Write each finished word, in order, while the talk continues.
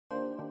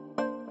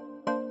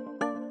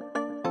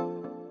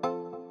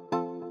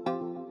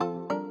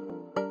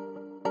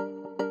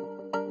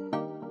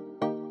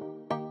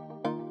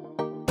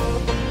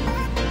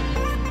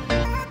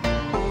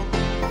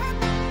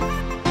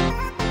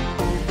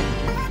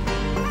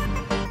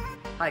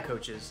Hi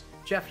coaches,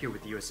 Jeff here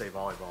with USA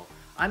Volleyball.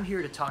 I'm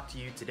here to talk to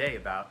you today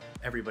about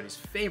everybody's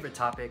favorite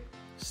topic,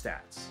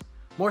 stats.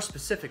 More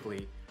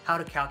specifically, how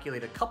to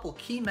calculate a couple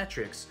key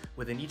metrics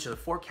within each of the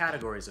 4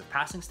 categories of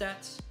passing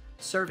stats,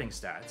 serving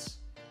stats,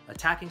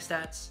 attacking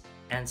stats,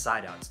 and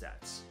side-out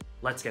stats.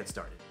 Let's get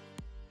started.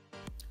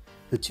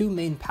 The 2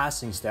 main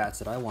passing stats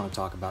that I want to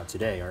talk about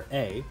today are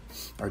A,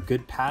 our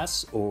good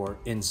pass or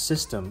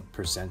in-system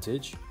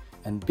percentage,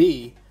 and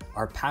B,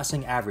 our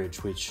passing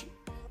average, which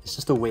is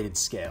just a weighted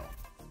scale.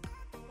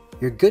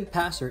 Your good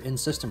pass or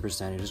in-system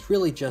percentage is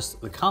really just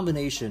the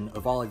combination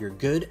of all of your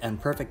good and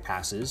perfect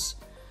passes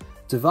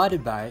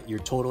divided by your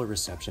total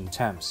reception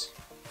attempts.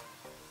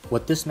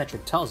 What this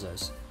metric tells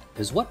us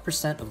is what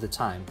percent of the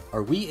time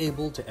are we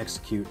able to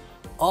execute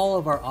all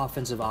of our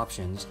offensive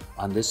options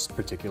on this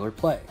particular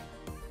play.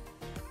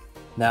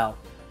 Now,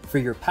 for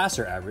your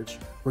passer average,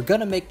 we're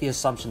going to make the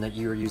assumption that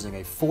you are using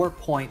a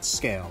 4-point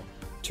scale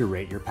to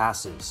rate your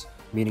passes,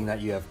 meaning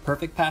that you have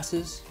perfect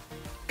passes,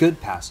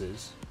 good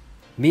passes,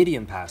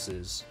 medium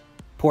passes,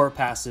 poor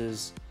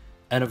passes,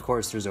 and of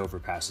course there's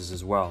overpasses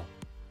as well.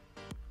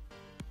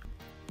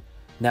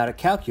 Now to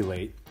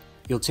calculate,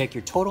 you'll take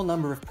your total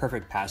number of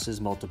perfect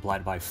passes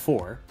multiplied by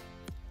 4,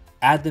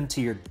 add them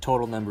to your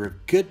total number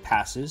of good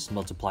passes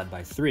multiplied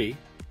by 3,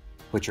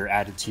 which are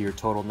added to your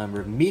total number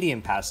of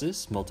medium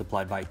passes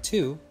multiplied by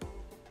 2,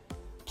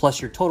 plus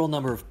your total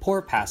number of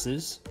poor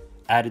passes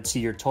added to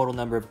your total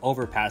number of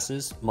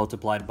overpasses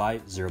multiplied by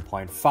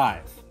 0.5.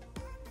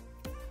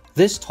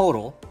 This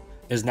total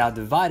is now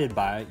divided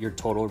by your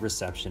total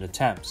reception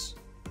attempts.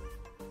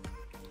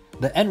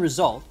 The end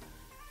result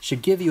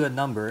should give you a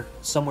number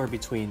somewhere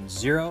between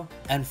 0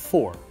 and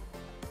 4.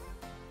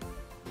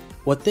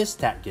 What this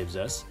stat gives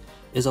us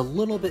is a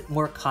little bit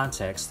more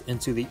context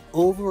into the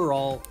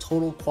overall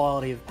total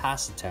quality of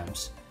pass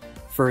attempts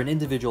for an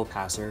individual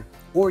passer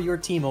or your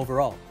team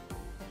overall.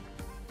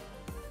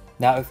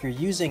 Now, if you're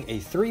using a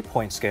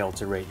 3-point scale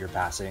to rate your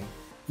passing,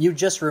 you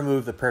just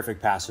remove the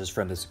perfect passes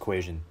from this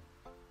equation.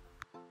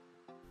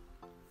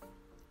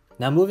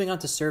 Now moving on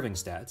to serving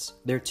stats,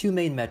 there are 2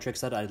 main metrics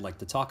that I'd like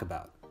to talk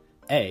about.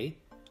 A,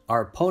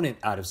 our opponent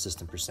out of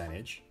system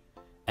percentage,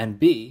 and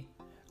B,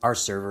 our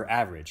server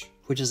average,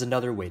 which is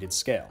another weighted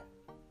scale.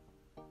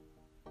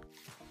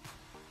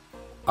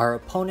 Our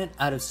opponent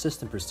out of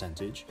system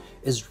percentage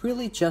is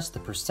really just the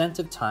percent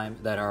of time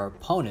that our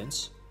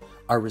opponents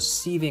are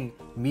receiving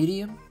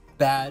medium,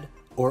 bad,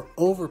 or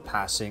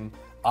overpassing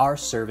our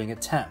serving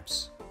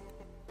attempts.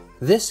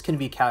 This can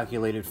be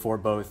calculated for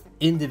both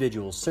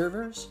individual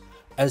servers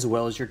as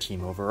well as your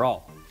team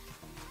overall.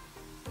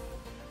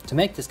 To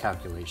make this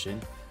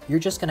calculation, you're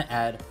just going to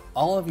add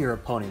all of your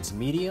opponent's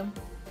medium,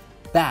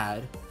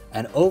 bad,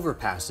 and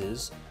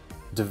overpasses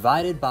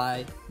divided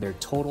by their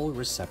total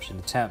reception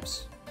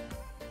attempts.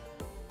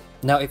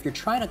 Now, if you're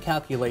trying to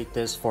calculate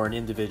this for an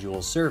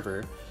individual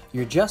server,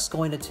 you're just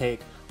going to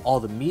take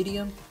all the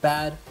medium,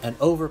 bad, and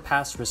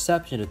overpass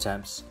reception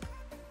attempts,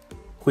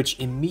 which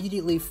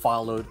immediately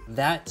followed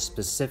that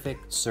specific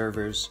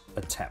server's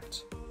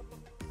attempt.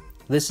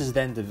 This is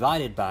then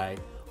divided by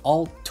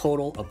all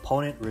total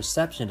opponent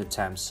reception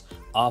attempts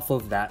off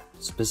of that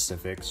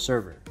specific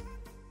server.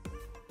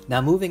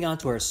 Now moving on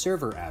to our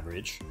server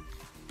average,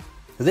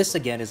 this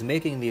again is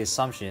making the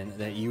assumption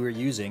that you are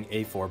using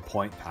a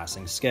 4-point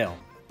passing scale.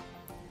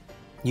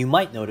 You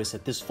might notice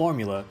that this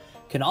formula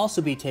can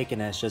also be taken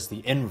as just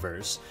the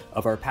inverse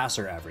of our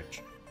passer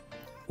average.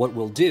 What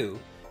we'll do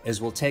is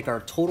we'll take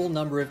our total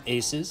number of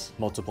aces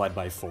multiplied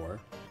by 4,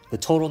 the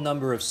total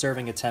number of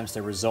serving attempts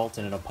that result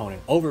in an opponent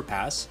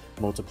overpass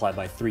multiplied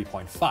by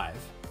 3.5,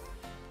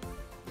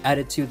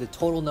 added to the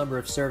total number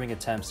of serving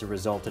attempts that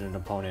result in an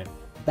opponent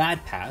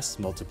bad pass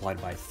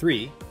multiplied by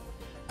 3,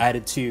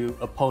 added to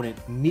opponent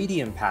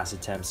medium pass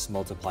attempts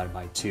multiplied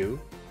by 2,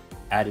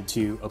 added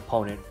to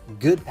opponent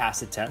good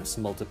pass attempts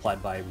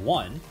multiplied by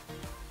 1,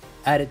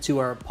 added to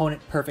our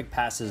opponent perfect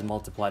passes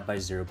multiplied by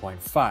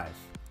 0.5.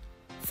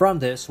 From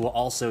this, we'll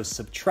also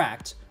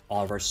subtract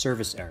all of our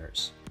service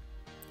errors.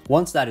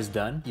 Once that is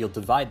done, you'll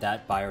divide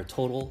that by our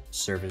total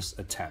service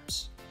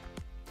attempts.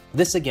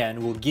 This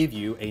again will give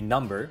you a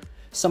number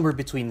somewhere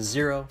between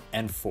 0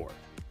 and 4.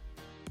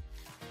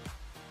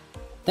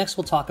 Next,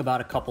 we'll talk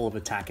about a couple of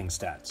attacking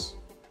stats.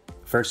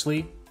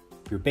 Firstly,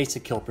 your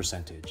basic kill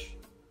percentage.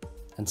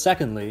 And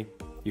secondly,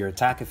 your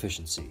attack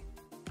efficiency.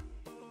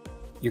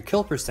 Your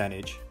kill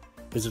percentage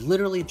is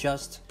literally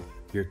just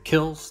your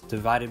kills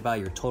divided by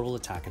your total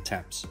attack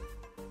attempts.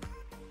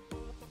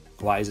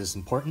 Why is this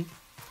important?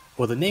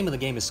 Well, the name of the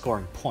game is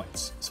scoring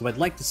points, so I'd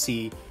like to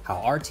see how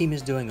our team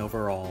is doing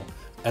overall,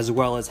 as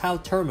well as how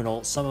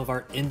terminal some of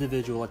our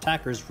individual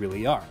attackers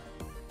really are.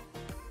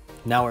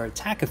 Now, our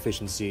attack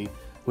efficiency,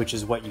 which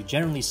is what you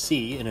generally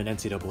see in an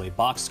NCAA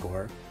box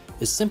score,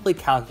 is simply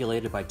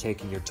calculated by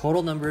taking your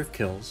total number of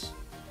kills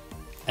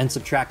and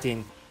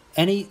subtracting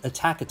any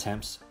attack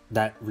attempts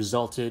that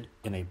resulted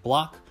in a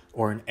block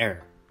or an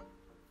error.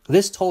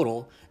 This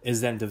total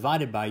is then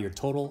divided by your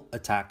total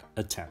attack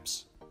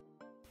attempts.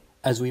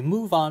 As we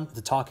move on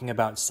to talking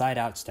about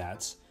side-out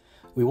stats,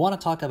 we want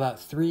to talk about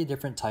 3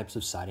 different types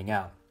of siding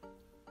out.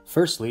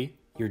 Firstly,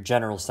 your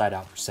general side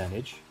out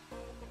percentage.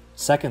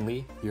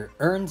 Secondly, your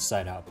earned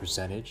side out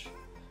percentage.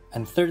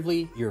 And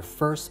thirdly, your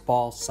first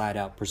ball side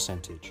out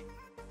percentage.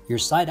 Your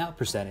side out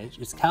percentage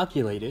is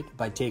calculated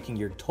by taking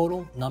your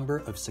total number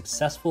of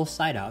successful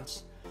side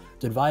outs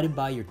divided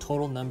by your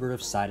total number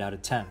of side out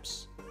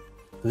attempts.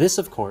 This,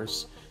 of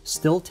course,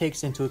 still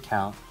takes into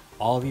account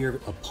all of your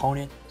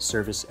opponent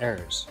service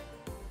errors.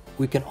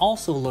 We can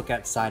also look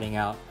at siding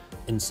out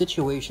in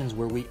situations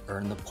where we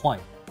earn the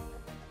point,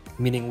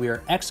 meaning we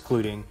are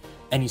excluding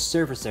any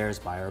service errors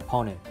by our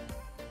opponent.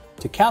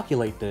 To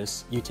calculate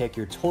this, you take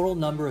your total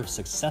number of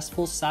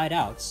successful side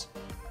outs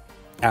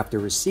after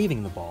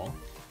receiving the ball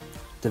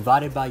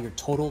divided by your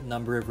total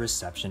number of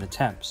reception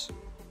attempts.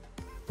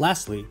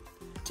 Lastly,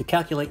 to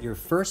calculate your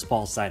first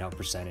ball side out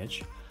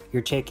percentage,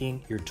 you're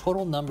taking your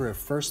total number of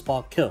first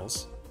ball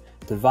kills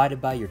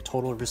divided by your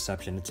total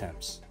reception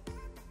attempts.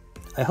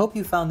 I hope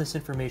you found this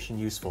information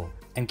useful,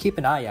 and keep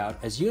an eye out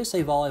as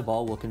USA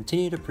Volleyball will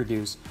continue to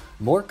produce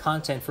more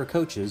content for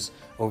coaches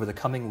over the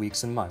coming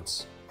weeks and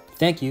months.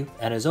 Thank you,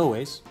 and as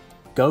always,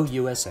 go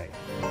USA!